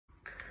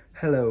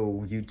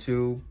Hello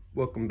YouTube,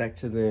 welcome back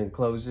to the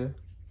Enclosure.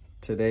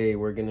 Today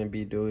we're gonna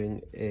be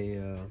doing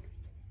a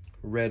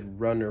red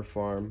runner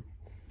farm.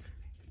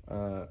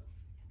 I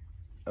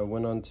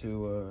went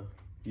onto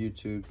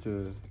YouTube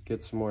to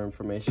get some more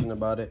information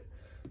about it,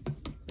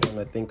 and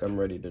I think I'm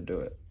ready to do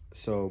it.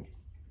 So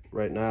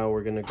right now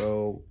we're gonna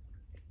go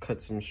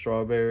cut some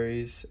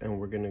strawberries, and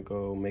we're gonna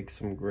go make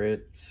some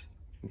grits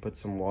and put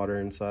some water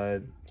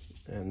inside,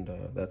 and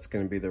that's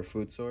gonna be their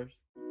food source.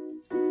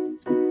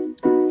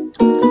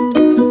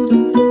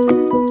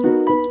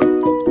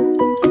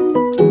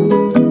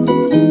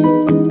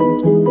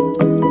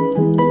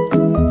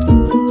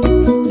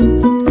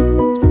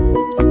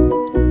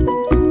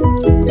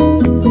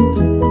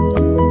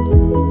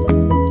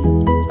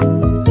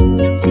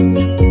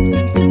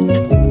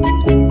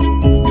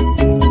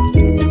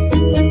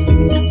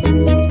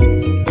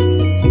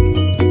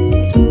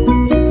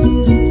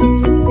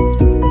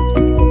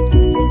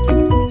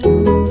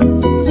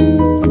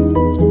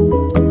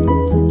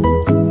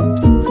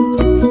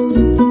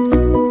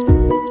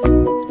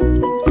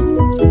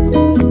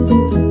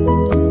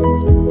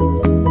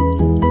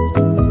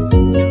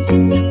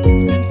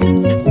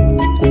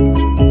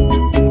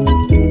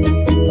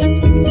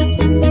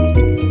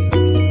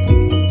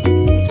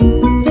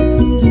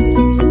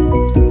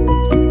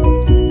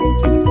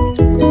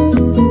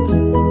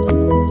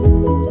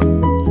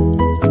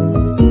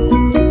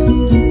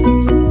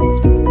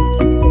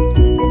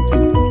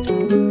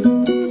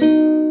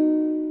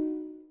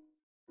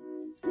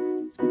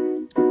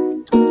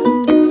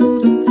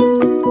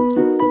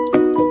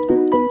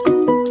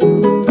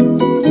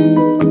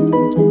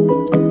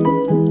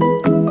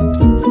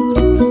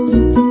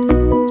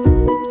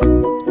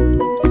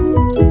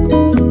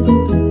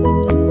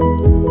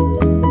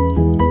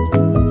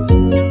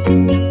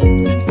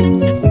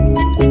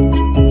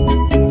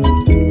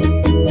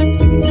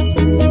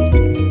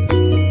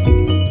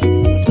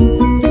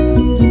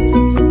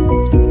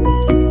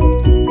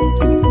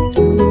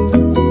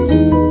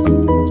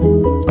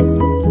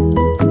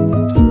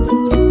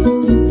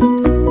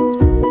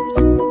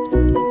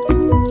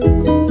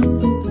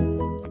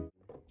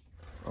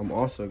 I'm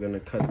also gonna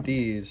cut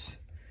these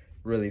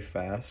really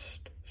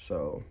fast.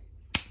 So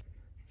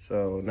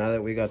now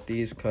that we got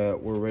these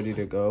cut, we're ready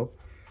to go.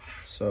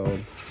 So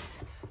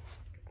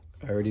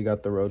I already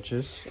got the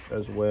roaches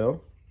as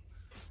well.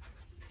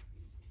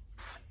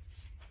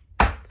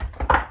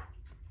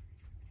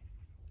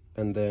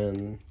 And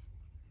then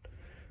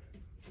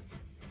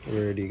we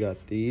already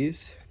got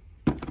these.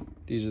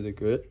 These are the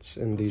grits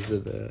and these are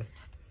the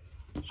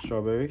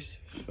strawberries.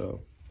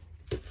 So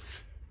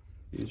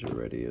these are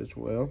ready as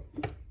well.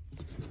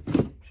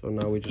 So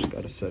now we just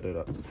gotta set it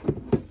up.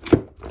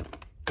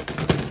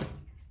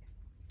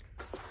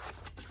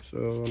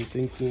 So I'm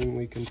thinking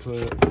we can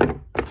put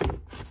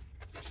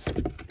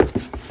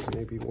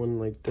maybe one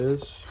like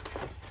this.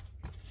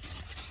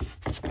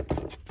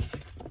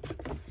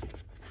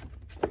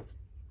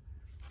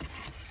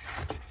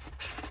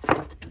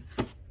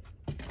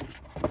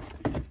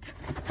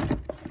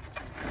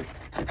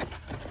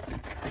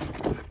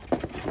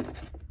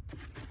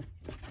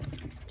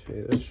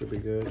 Okay, that should be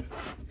good.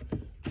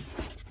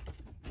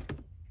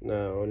 Now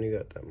I only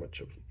got that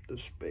much of the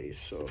space,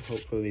 so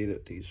hopefully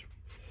that these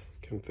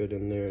can fit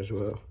in there as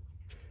well.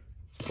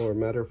 Or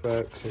matter of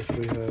fact, since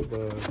we have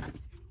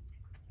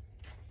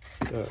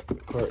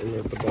that carton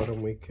at the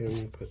bottom, we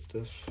can put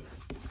this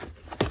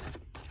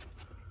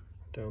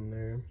down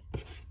there.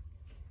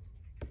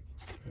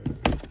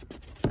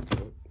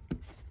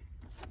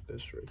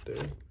 This right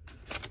there.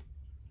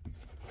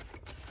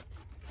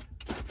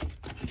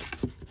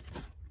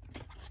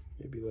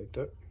 Maybe like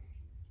that.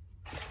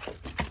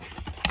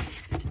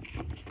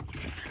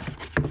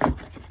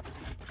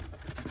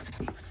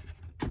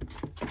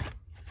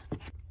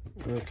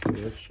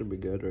 Okay, that should be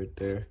good right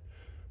there.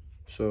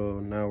 So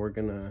now we're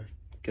gonna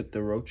get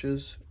the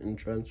roaches and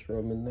transfer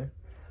them in there.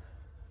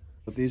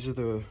 But these are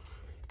the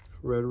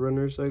red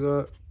runners I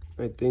got.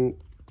 I think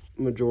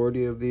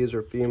majority of these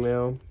are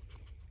female.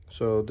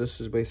 So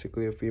this is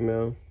basically a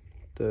female.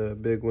 The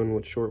big one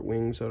with short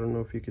wings. I don't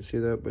know if you can see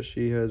that, but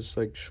she has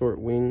like short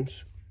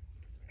wings.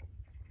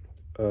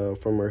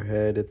 From her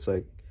head, it's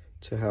like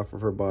to half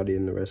of her body,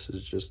 and the rest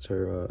is just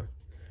her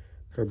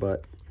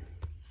butt.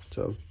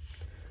 So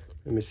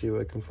let me see if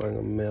I can find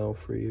a male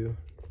for you.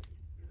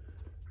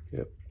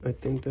 Yep, I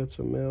think that's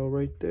a male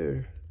right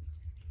there.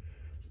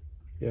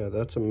 Yeah,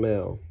 that's a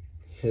male.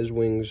 His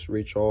wings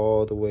reach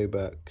all the way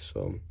back,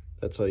 so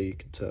that's how you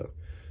can tell.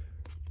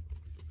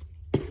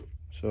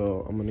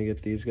 So I'm gonna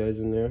get these guys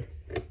in there.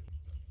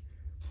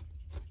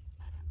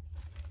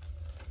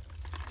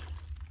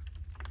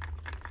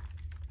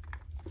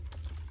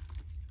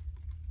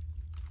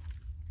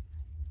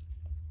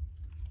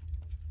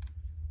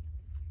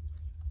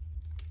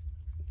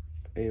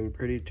 I am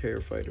pretty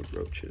terrified of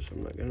roaches,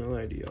 I'm not gonna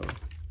lie to y'all.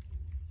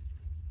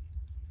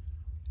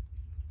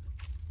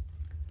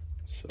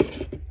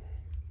 So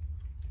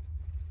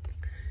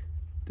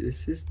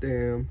this is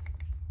them.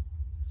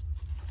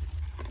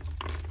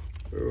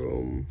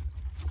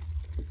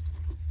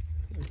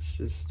 Let's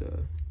just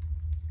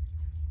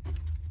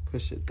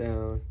push it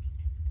down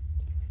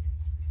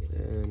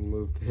and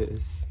move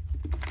this.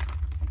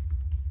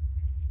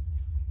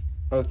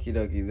 Okie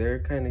dokie, they're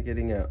kind of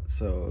getting out,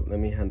 so let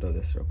me handle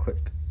this real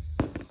quick.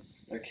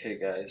 Okay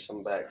guys,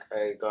 I'm back.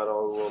 I got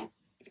all of them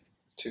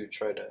to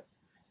try to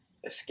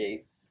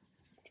escape,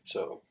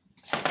 so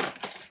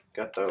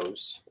got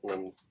those. And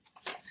I'm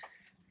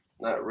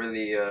not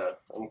really,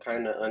 I'm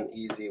kind of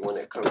uneasy when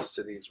it comes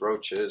to these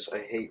roaches. I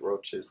hate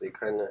roaches, they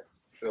kind of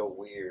feel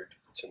weird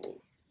to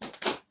me.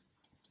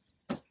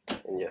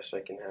 And yes,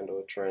 I can handle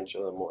a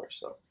tarantula more,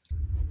 so.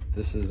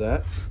 This is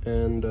that,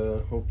 and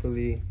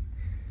hopefully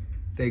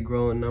they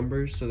grow in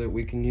numbers so that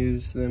we can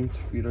use them to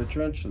feed our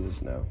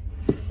tarantulas now.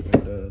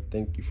 And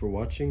thank you for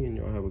watching, and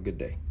y'all have a good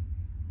day.